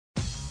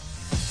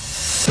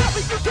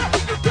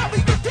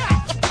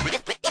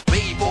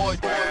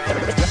B-boy.com.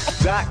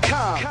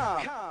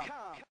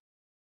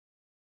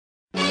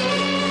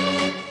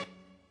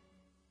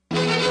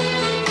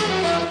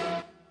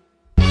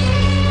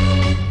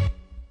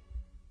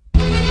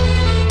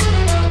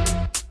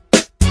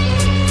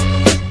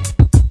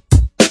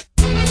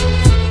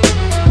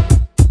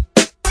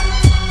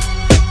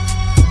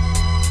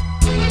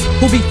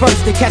 Who be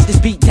first to catch this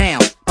beat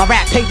down? My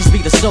rap pages be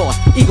the source.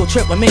 Ego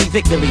trip with many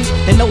victories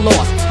and no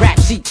loss. Rap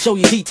sheets show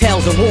you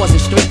details of wars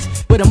and streets.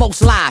 With the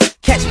most live,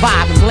 catch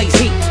vibe and blaze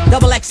heat.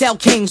 Double XL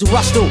kings who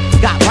rush through,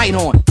 got right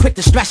on. Quick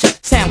to stretch it,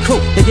 sound crew,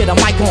 they get a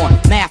mic on.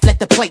 Math, let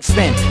the plate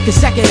spin.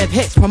 Consecutive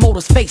hits,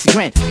 promoters face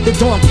grin. The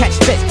dorm catch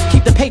fits,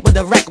 keep the paper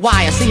direct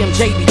wire.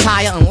 CMJ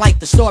retire, unlike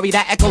the story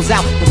that echoes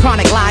out with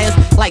chronic liars.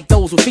 Like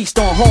those who feast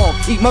on hog,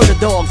 eat murder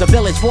dogs. A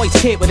village voice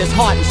kid with his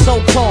heart and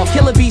soul clawed.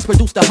 Killer bees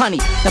produce the honey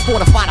that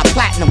fortify the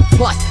platinum.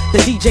 Plus, the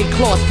DJ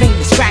claws fiend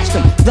to scratch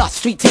them. Thus,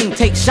 street team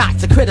take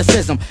shots of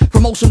criticism.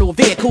 Promotional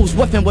vehicles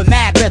whipping with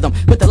mad rhythm.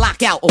 With the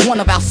lockout of one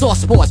of our source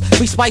sports,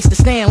 we spice the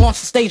stand, launch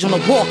the stage on the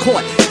ball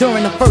court.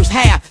 During the first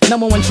half,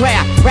 #1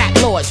 draft, rap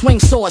lord, swing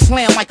sword,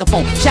 slam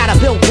microphone, shatter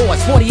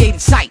billboards, 48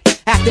 sight.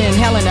 After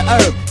inhaling the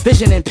herb,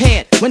 vision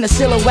impaired. When the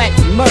silhouette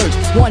emerged,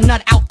 one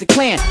nut out the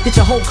clan. Get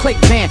your whole clique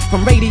banned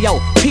from radio.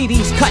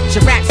 PD's cut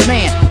your raps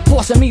man,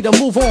 forcing me to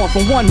move on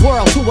from one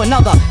world to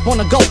another.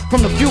 Wanna go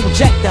from the fuel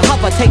jet to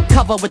hover, take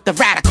cover with the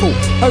radical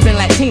urban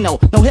Latino.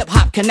 No hip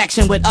hop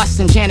connection with us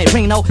and Janet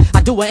Reno.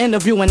 I do an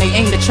interview and they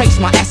aim to trace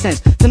my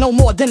essence. To know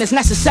more than is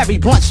necessary,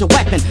 blunt's your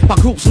weapon. My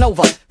group's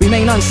Nova,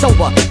 remain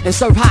unsober and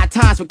serve high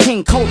times with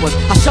King Cobras.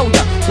 I show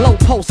ya low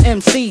post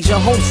MCs, your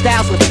whole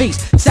styles with feast.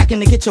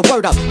 Second to get your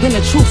word up, then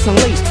the truth's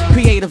unleashed.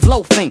 Creative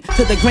loafing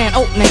to the grand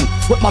opening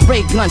with my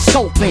ray gun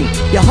scoping.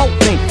 You're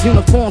hoping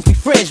uniforms be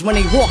fridge when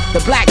they walk the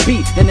black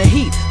beat in the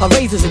heat. A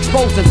razors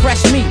exposing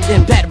fresh meat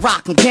in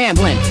bedrock and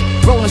gambling.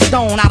 Rolling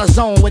stone out of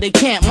zone where they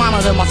can't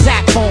monitor my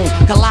sack phone.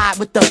 Collide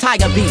with the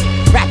tiger beat.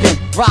 Rapping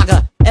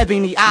raga,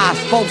 ebony eyes,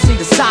 folks see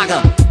the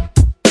saga.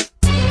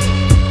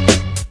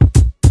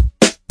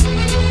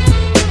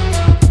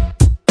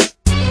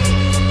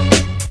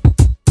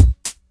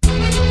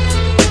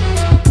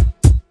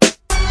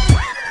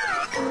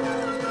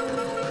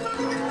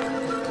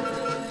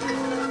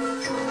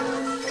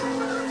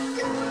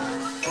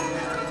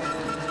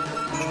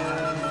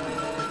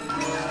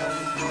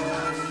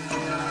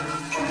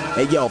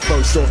 Hey yo,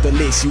 first off the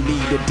list, you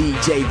need a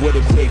DJ with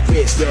a quick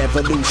wrist.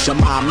 Revolution,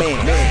 my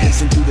man.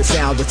 Listen to the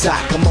sound of top,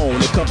 come on.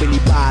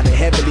 Accompanied by the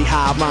heavily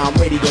high mind,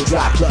 ready to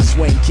drop. Plus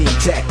Wayne King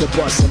Tech, the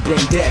bus and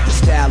bring death. The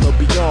style of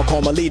beyond,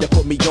 call my leader,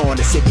 put me on.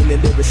 The sickening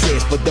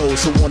lyricist for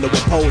those who wanna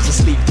repose and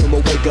sleep through my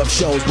wake up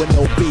shows with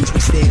no beats. We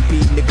stand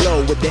beating the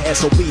glow with the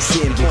SOB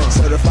symbol.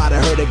 Certified,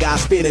 I heard a guy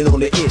spinning on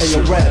the issue. Hey yo,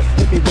 rap,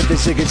 hit me with the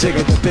jigger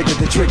jigger. The bigger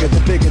the trigger,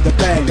 the bigger the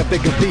bang. The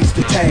bigger beast,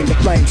 the tang, the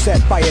flame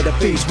set fire, the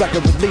feast.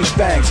 Record release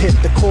bangs, hit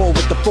the core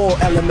with the 4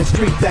 elements,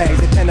 3 things.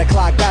 The 10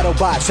 o'clock battle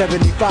bot,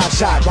 75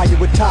 shot. While you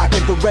would talk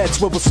in the red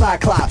swivel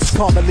cyclops.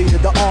 Call the leader,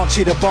 the arm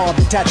cheater bomb,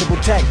 detachable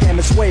tech, damn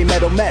sway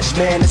metal mesh,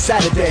 man, it's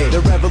Saturday.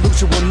 The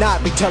revolution will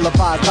not be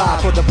televised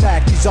live. For the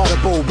fact he's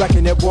audible,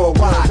 wrecking it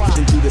worldwide.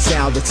 Listen to the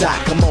sound of top,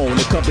 come on.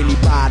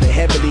 Accompanied by the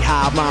heavily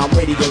high mind,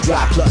 ready to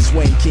drop. Plus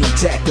Wayne King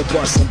Tech, the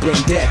bus and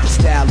bring death. The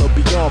style of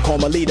beyond, call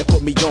my leader,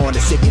 put me on. The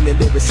sickening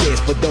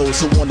lyricist for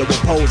those who wanna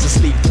repose and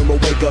sleep through my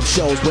wake up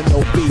shows with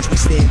no beats. We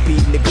stand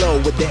beating the glow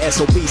with the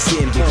SOB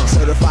symbol.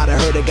 Certified, I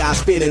heard a guy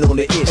spinning on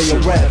the issue. Hey yo,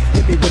 rap,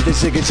 hit me with the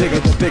jigger jigger.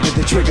 The bigger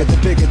the trigger, the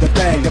bigger the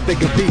bang. The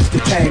bigger beast, the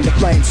tang, the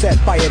flame set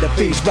fire, the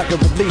feast.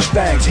 Record release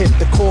bangs, hit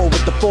the core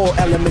with the 4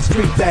 elements,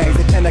 3 things.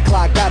 The 10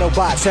 o'clock battle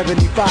bot,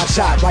 75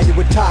 shot. While you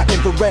would talk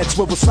in the red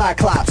swivel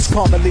cyclops.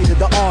 Call the leader,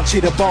 the arm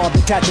cheater bomb,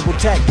 detachable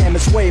tech, damn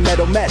sway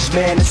metal mesh,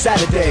 man, it's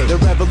Saturday. The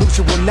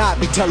revolution will not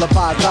be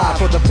televised live.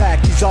 For the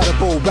fact he's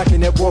audible,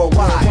 wrecking it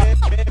worldwide.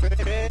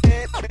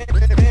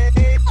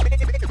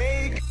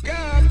 Big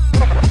gun.